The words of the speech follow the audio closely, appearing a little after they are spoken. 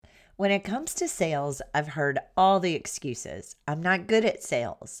When it comes to sales, I've heard all the excuses. I'm not good at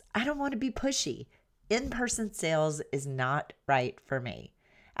sales. I don't want to be pushy. In-person sales is not right for me.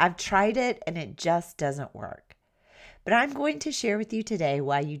 I've tried it and it just doesn't work. But I'm going to share with you today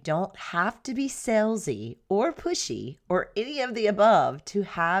why you don't have to be salesy or pushy or any of the above to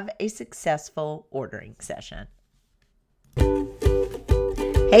have a successful ordering session.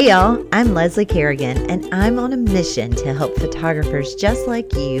 Hey y'all, I'm Leslie Kerrigan, and I'm on a mission to help photographers just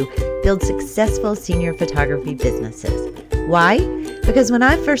like you build successful senior photography businesses. Why? Because when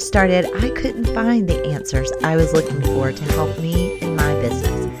I first started, I couldn't find the answers I was looking for to help me in my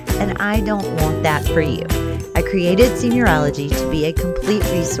business, and I don't want that for you. I created Seniorology to be a complete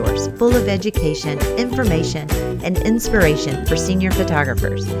resource full of education, information, and inspiration for senior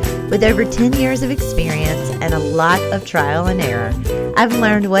photographers. With over 10 years of experience and a lot of trial and error, I've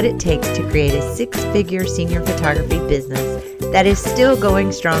learned what it takes to create a six-figure senior photography business that is still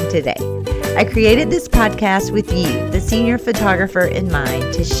going strong today. I created this podcast with you, the senior photographer, in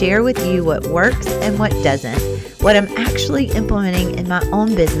mind to share with you what works and what doesn't, what I'm actually implementing in my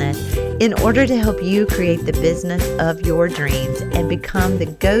own business in order to help you create the business of your dreams and become the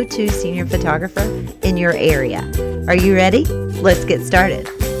go-to senior photographer in your area. Are you ready? Let's get started.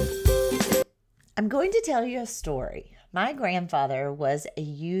 I'm going to tell you a story. My grandfather was a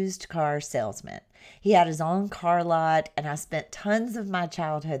used car salesman. He had his own car lot, and I spent tons of my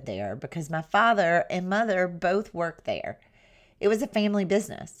childhood there because my father and mother both worked there. It was a family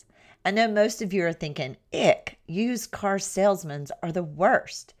business. I know most of you are thinking, ick, used car salesmen are the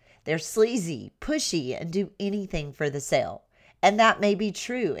worst. They're sleazy, pushy, and do anything for the sale. And that may be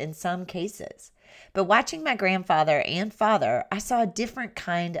true in some cases. But watching my grandfather and father, I saw a different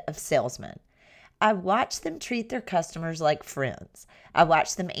kind of salesman. I watched them treat their customers like friends. I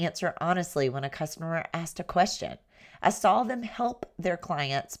watched them answer honestly when a customer asked a question. I saw them help their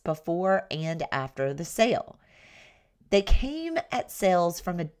clients before and after the sale. They came at sales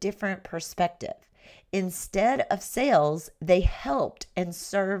from a different perspective. Instead of sales, they helped and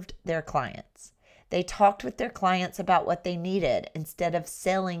served their clients. They talked with their clients about what they needed instead of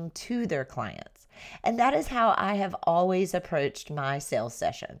selling to their clients. And that is how I have always approached my sales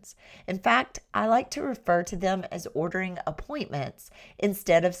sessions. In fact, I like to refer to them as ordering appointments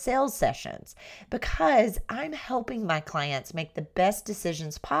instead of sales sessions because I'm helping my clients make the best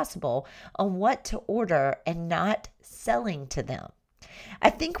decisions possible on what to order and not selling to them. I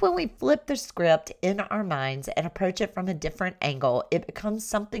think when we flip the script in our minds and approach it from a different angle, it becomes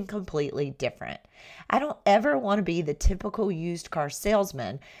something completely different. I don't ever want to be the typical used car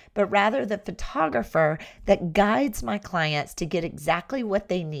salesman, but rather the photographer that guides my clients to get exactly what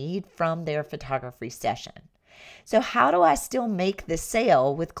they need from their photography session. So how do I still make the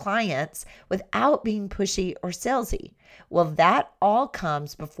sale with clients without being pushy or salesy? Well, that all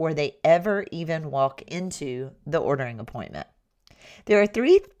comes before they ever even walk into the ordering appointment. There are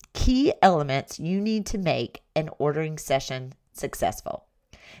three key elements you need to make an ordering session successful.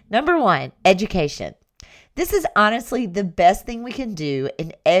 Number one, education. This is honestly the best thing we can do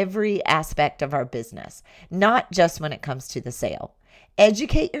in every aspect of our business, not just when it comes to the sale.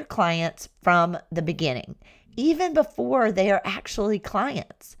 Educate your clients from the beginning, even before they are actually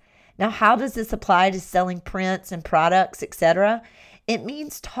clients. Now, how does this apply to selling prints and products, etc.? It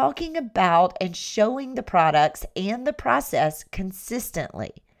means talking about and showing the products and the process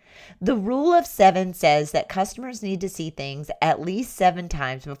consistently. The rule of 7 says that customers need to see things at least 7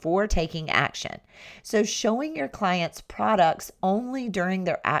 times before taking action. So showing your clients products only during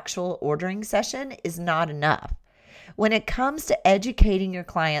their actual ordering session is not enough. When it comes to educating your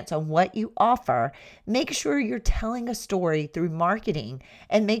clients on what you offer, make sure you're telling a story through marketing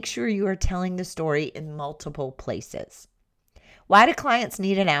and make sure you are telling the story in multiple places. Why do clients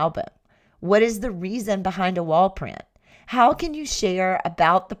need an album? What is the reason behind a wall print? How can you share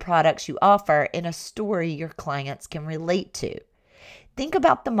about the products you offer in a story your clients can relate to? Think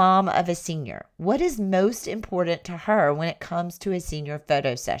about the mom of a senior. What is most important to her when it comes to a senior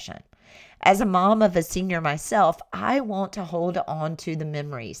photo session? As a mom of a senior myself, I want to hold on to the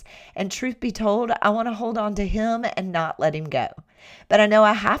memories. And truth be told, I want to hold on to him and not let him go. But I know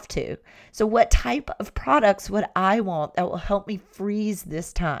I have to. So what type of products would I want that will help me freeze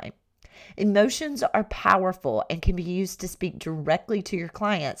this time? Emotions are powerful and can be used to speak directly to your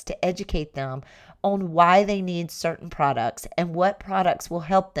clients to educate them on why they need certain products and what products will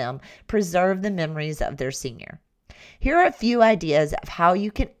help them preserve the memories of their senior. Here are a few ideas of how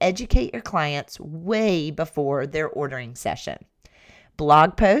you can educate your clients way before their ordering session.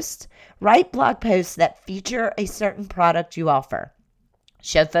 Blog posts. Write blog posts that feature a certain product you offer.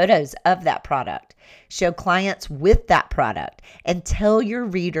 Show photos of that product. Show clients with that product and tell your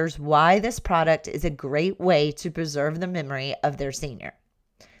readers why this product is a great way to preserve the memory of their senior.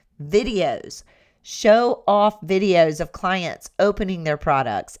 Videos. Show off videos of clients opening their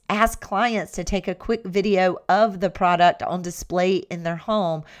products. Ask clients to take a quick video of the product on display in their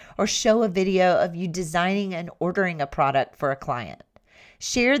home, or show a video of you designing and ordering a product for a client.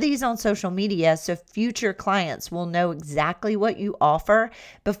 Share these on social media so future clients will know exactly what you offer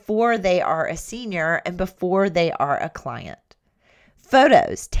before they are a senior and before they are a client.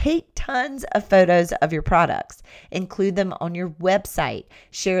 Photos. Take tons of photos of your products. Include them on your website.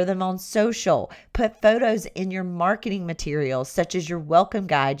 Share them on social. Put photos in your marketing materials, such as your welcome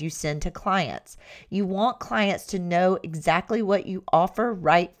guide you send to clients. You want clients to know exactly what you offer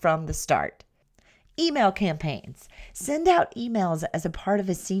right from the start. Email campaigns. Send out emails as a part of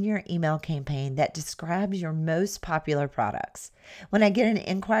a senior email campaign that describes your most popular products. When I get an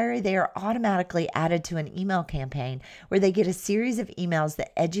inquiry, they are automatically added to an email campaign where they get a series of emails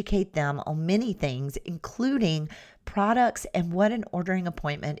that educate them on many things, including products and what an ordering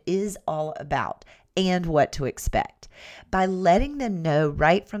appointment is all about and what to expect. By letting them know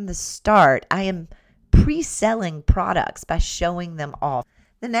right from the start, I am pre-selling products by showing them off.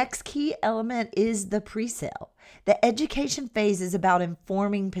 The next key element is the pre-sale. The education phase is about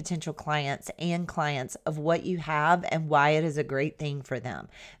informing potential clients and clients of what you have and why it is a great thing for them.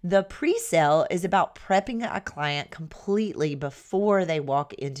 The pre-sale is about prepping a client completely before they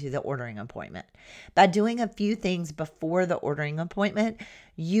walk into the ordering appointment. By doing a few things before the ordering appointment,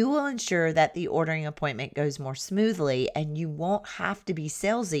 you will ensure that the ordering appointment goes more smoothly and you won't have to be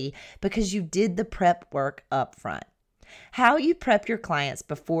salesy because you did the prep work up front. How you prep your clients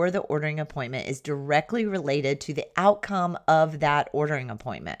before the ordering appointment is directly related to the outcome of that ordering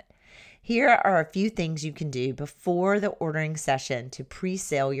appointment. Here are a few things you can do before the ordering session to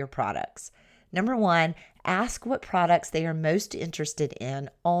pre-sale your products. Number 1, ask what products they are most interested in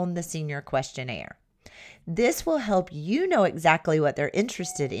on the senior questionnaire. This will help you know exactly what they're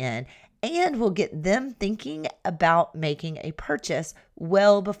interested in and will get them thinking about making a purchase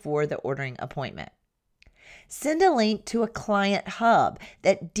well before the ordering appointment. Send a link to a client hub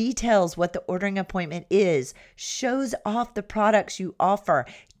that details what the ordering appointment is, shows off the products you offer,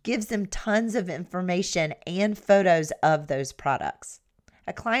 gives them tons of information and photos of those products.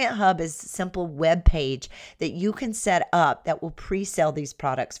 A client hub is a simple web page that you can set up that will pre-sell these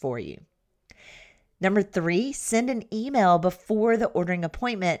products for you. Number 3, send an email before the ordering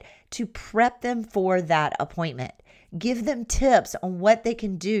appointment to prep them for that appointment. Give them tips on what they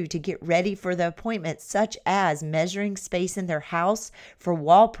can do to get ready for the appointment, such as measuring space in their house for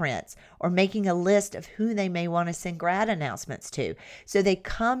wall prints or making a list of who they may want to send grad announcements to, so they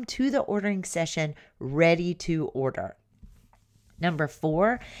come to the ordering session ready to order. Number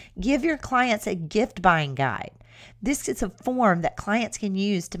 4, give your clients a gift buying guide. This is a form that clients can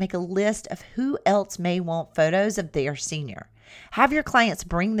use to make a list of who else may want photos of their senior. Have your clients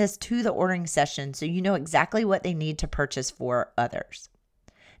bring this to the ordering session so you know exactly what they need to purchase for others.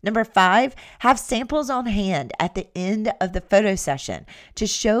 Number 5, have samples on hand at the end of the photo session to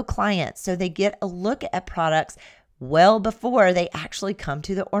show clients so they get a look at products well before they actually come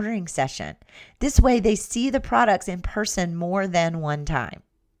to the ordering session. This way they see the products in person more than one time.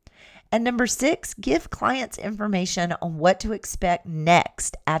 And number 6, give clients information on what to expect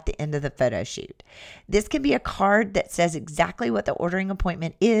next at the end of the photo shoot. This can be a card that says exactly what the ordering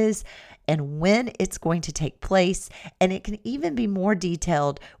appointment is and when it's going to take place. And it can even be more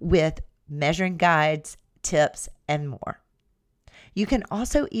detailed with measuring guides, tips, and more. You can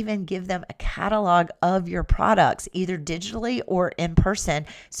also even give them a catalog of your products, either digitally or in person.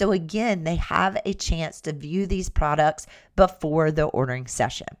 So again, they have a chance to view these products before the ordering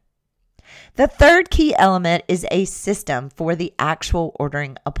session. The third key element is a system for the actual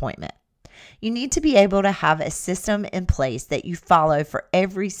ordering appointment. You need to be able to have a system in place that you follow for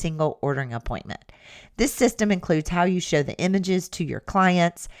every single ordering appointment. This system includes how you show the images to your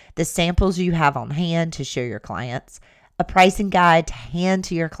clients, the samples you have on hand to show your clients, a pricing guide to hand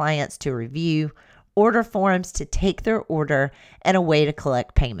to your clients to review, order forms to take their order, and a way to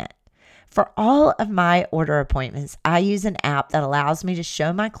collect payment. For all of my order appointments, I use an app that allows me to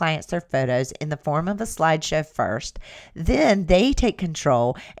show my clients their photos in the form of a slideshow first. Then they take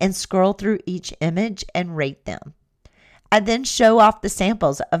control and scroll through each image and rate them. I then show off the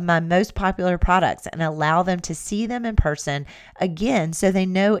samples of my most popular products and allow them to see them in person again so they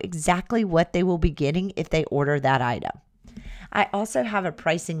know exactly what they will be getting if they order that item. I also have a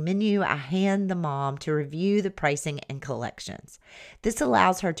pricing menu I hand the mom to review the pricing and collections. This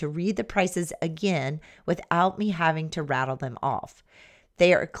allows her to read the prices again without me having to rattle them off.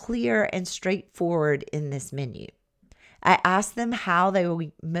 They are clear and straightforward in this menu. I ask them how they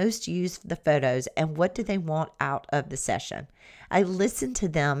will most use the photos and what do they want out of the session. I listen to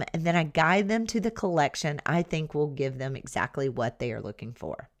them and then I guide them to the collection I think will give them exactly what they are looking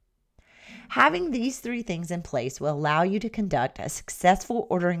for. Having these 3 things in place will allow you to conduct a successful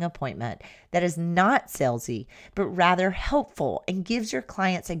ordering appointment that is not salesy, but rather helpful and gives your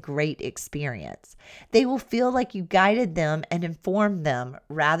clients a great experience. They will feel like you guided them and informed them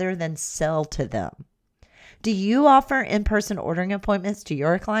rather than sell to them. Do you offer in-person ordering appointments to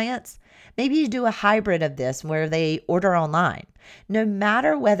your clients? Maybe you do a hybrid of this where they order online. No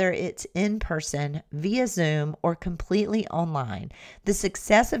matter whether it's in person, via Zoom, or completely online, the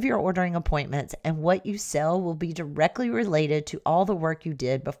success of your ordering appointments and what you sell will be directly related to all the work you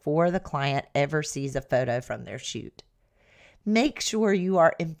did before the client ever sees a photo from their shoot. Make sure you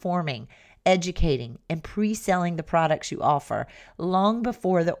are informing, educating, and pre-selling the products you offer long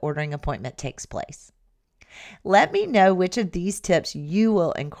before the ordering appointment takes place. Let me know which of these tips you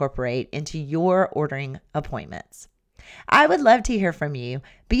will incorporate into your ordering appointments. I would love to hear from you.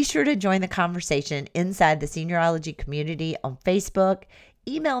 Be sure to join the conversation inside the Seniorology community on Facebook.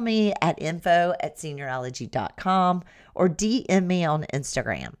 Email me at info@seniorology.com or DM me on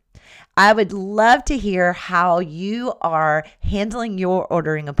Instagram. I would love to hear how you are handling your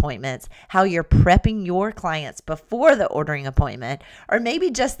ordering appointments, how you're prepping your clients before the ordering appointment, or maybe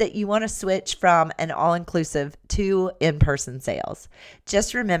just that you want to switch from an all-inclusive to in-person sales.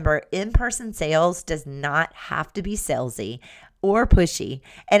 Just remember, in-person sales does not have to be salesy or pushy,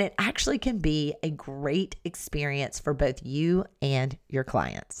 and it actually can be a great experience for both you and your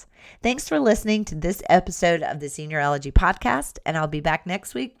clients. Thanks for listening to this episode of the Seniorology Podcast, and I'll be back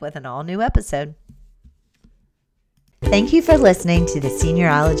next week with an all-new episode. Thank you for listening to the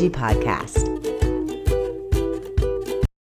Seniorology Podcast.